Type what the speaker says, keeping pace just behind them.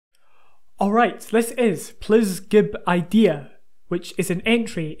Alright, this is Pliz Gib Idea, which is an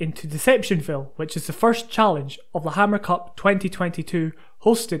entry into DeceptionVille, which is the first challenge of the Hammer Cup 2022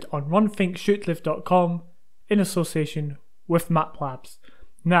 hosted on runthinkshootlive.com in association with MapLabs.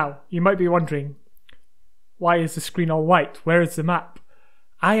 Now, you might be wondering, why is the screen all white? Where is the map?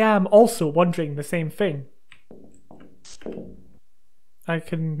 I am also wondering the same thing. I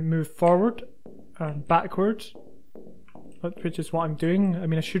can move forward and backwards, which is what I'm doing. I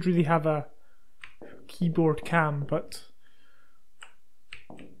mean, I should really have a keyboard cam, but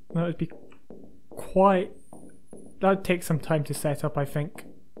that would be that would take some time to set up, I think.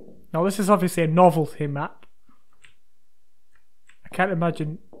 Now, this is obviously a novelty map. I can't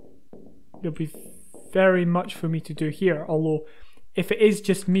imagine there'll be very much for me to do here, although if it is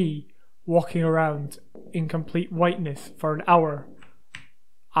just me walking around in complete whiteness for an hour,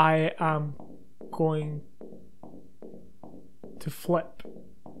 I am going to flip.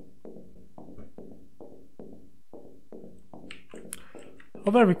 Oh,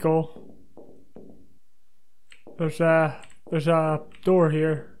 there we go. There's a door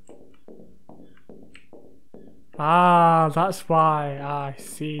here. Ah, that's why. I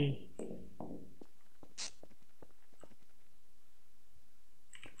see.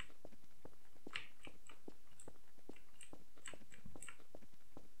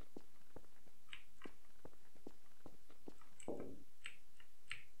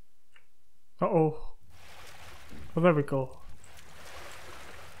 Uh-oh. Well, there we go.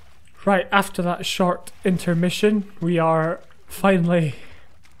 Right, after that short intermission, we are finally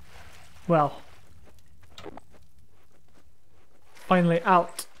out.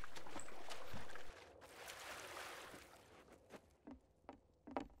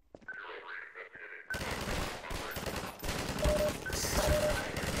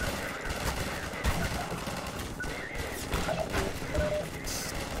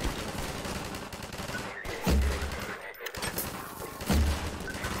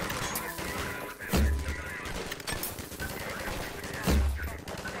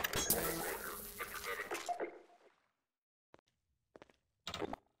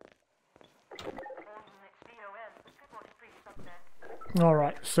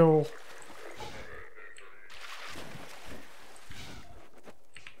 Alright, so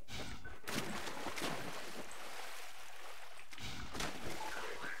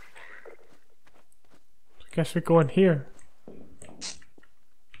I guess we go in here.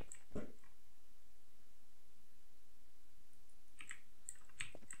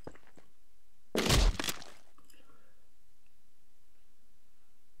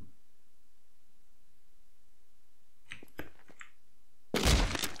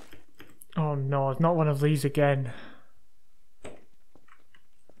 Oh no, not one of these again.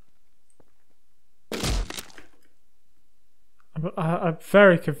 I'm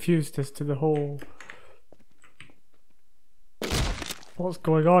very confused as to the whole... what's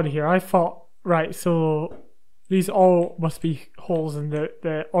going on here. I thought, right, so these all must be holes and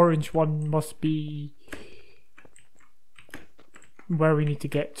the orange one must be where we need to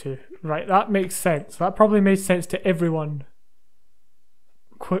get to. Right, that makes sense. That probably made sense to everyone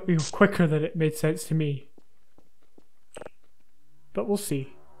quicker than it made sense to me. But we'll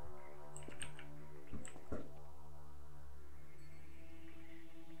see.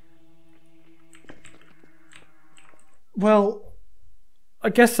 Well, I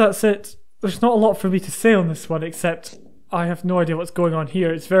guess that's it. There's not a lot for me to say on this one, except I have no idea what's going on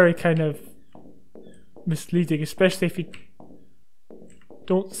here. It's very kind of misleading, especially if you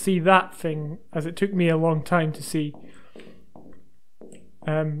don't see that thing, as it took me a long time to see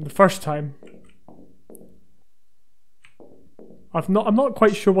the first time. I'm not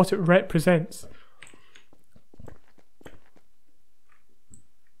quite sure what it represents.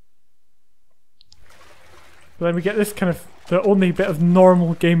 But then we get this kind of the only bit of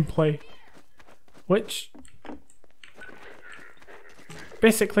normal gameplay, which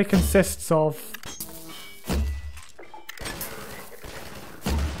basically consists of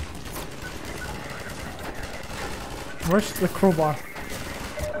where's the crowbar?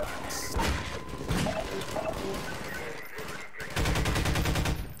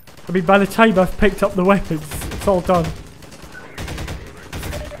 I mean, by the time I've picked up the weapons, it's all done.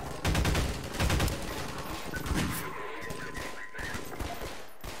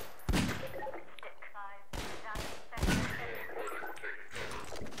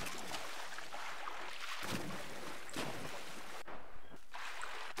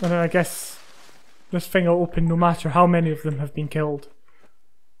 And then I guess this thing will open no matter how many of them have been killed.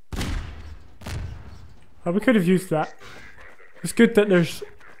 Oh, we could have used that. It's good that there's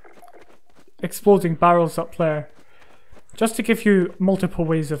exploding barrels up there. just to give you multiple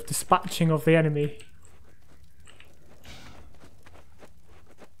ways of dispatching of the enemy.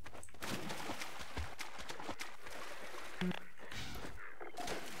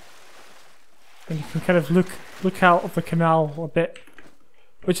 And you can kind of look out of the canal a bit,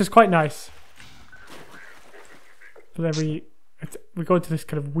 which is quite nice. But then we go into this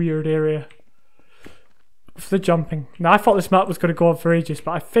kind of weird area for the jumping. Now I thought this map was going to go on for ages,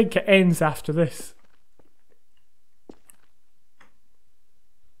 but I think it ends after this.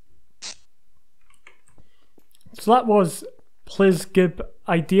 So that was Pliz Gib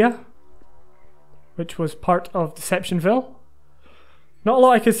Idea, which was part of DeceptionVille. Not a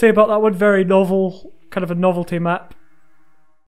lot I can say about that one, very novel, kind of a novelty map.